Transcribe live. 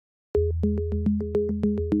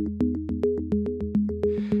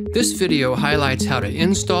This video highlights how to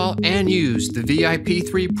install and use the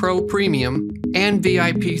VIP3 Pro Premium and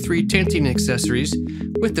VIP3 tinting accessories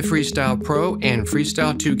with the Freestyle Pro and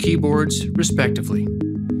Freestyle2 keyboards, respectively.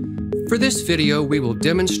 For this video, we will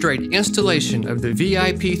demonstrate installation of the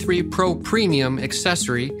VIP3 Pro Premium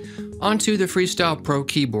accessory onto the Freestyle Pro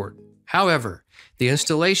keyboard. However, the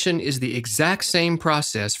installation is the exact same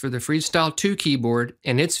process for the Freestyle2 keyboard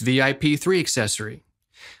and its VIP3 accessory.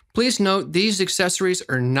 Please note these accessories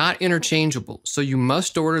are not interchangeable, so you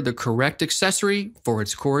must order the correct accessory for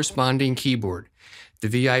its corresponding keyboard. The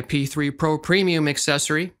VIP3 Pro Premium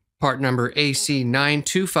accessory, part number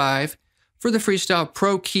AC925 for the Freestyle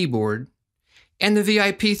Pro keyboard, and the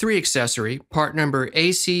VIP3 accessory, part number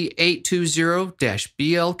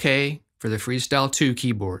AC820-BLK for the Freestyle2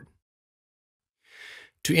 keyboard.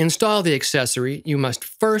 To install the accessory, you must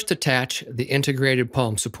first attach the integrated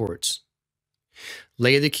palm supports.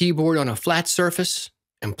 Lay the keyboard on a flat surface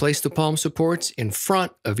and place the palm supports in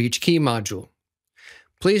front of each key module.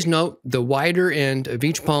 Please note the wider end of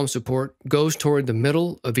each palm support goes toward the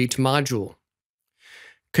middle of each module.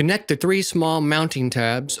 Connect the 3 small mounting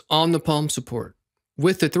tabs on the palm support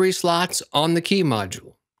with the 3 slots on the key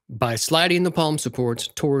module by sliding the palm supports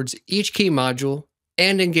towards each key module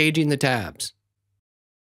and engaging the tabs.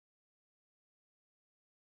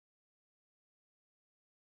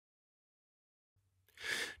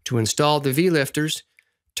 To install the V-lifters,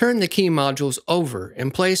 turn the key modules over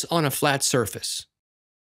and place on a flat surface.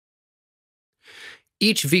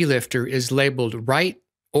 Each V-lifter is labeled right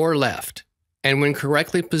or left, and when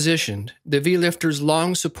correctly positioned, the V-lifter's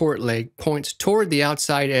long support leg points toward the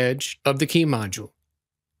outside edge of the key module.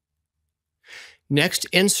 Next,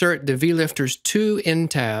 insert the V-lifter's 2 end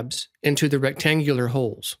tabs into the rectangular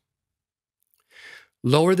holes.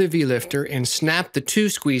 Lower the V-lifter and snap the 2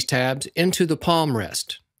 squeeze tabs into the palm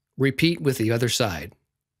rest. Repeat with the other side.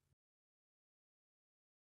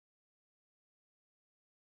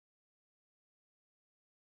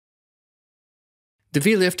 The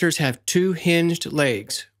V-lifters have 2 hinged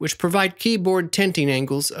legs, which provide keyboard tinting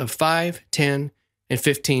angles of 5, 10, and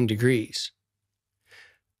 15 degrees.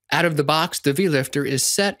 Out of the box, the V-lifter is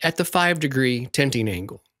set at the 5-degree tinting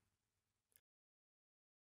angle.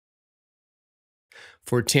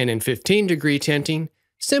 For 10 and 15-degree tinting,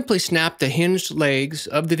 simply snap the hinged legs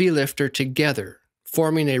of the V-lifter together,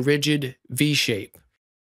 forming a rigid V shape.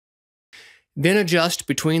 Then adjust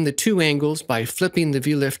between the 2 angles by flipping the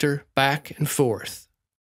V-lifter back and forth.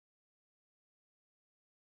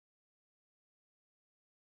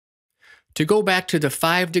 To go back to the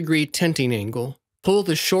 5-degree tinting angle, pull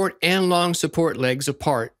the short and long support legs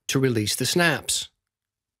apart to release the snaps.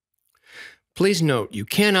 Please note you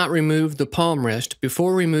cannot remove the palm rest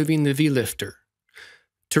before removing the V-lifter.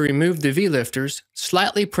 To remove the V-lifters,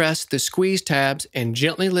 slightly press the squeeze tabs and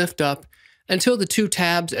gently lift up until the 2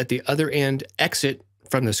 tabs at the other end exit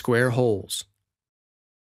from the square holes.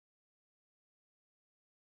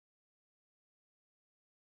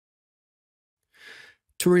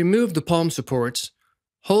 To remove the palm supports,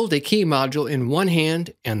 hold a key module in one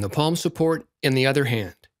hand and the palm support in the other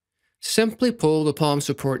hand. Simply pull the palm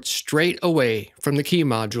support straight away from the key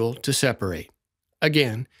module to separate.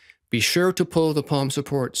 Again, be sure to pull the palm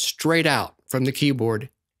support straight out from the keyboard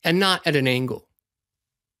and not at an angle.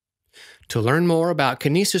 To learn more about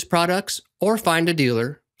Kinesis products or find a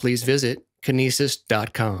dealer, please visit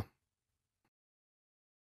kinesis.com.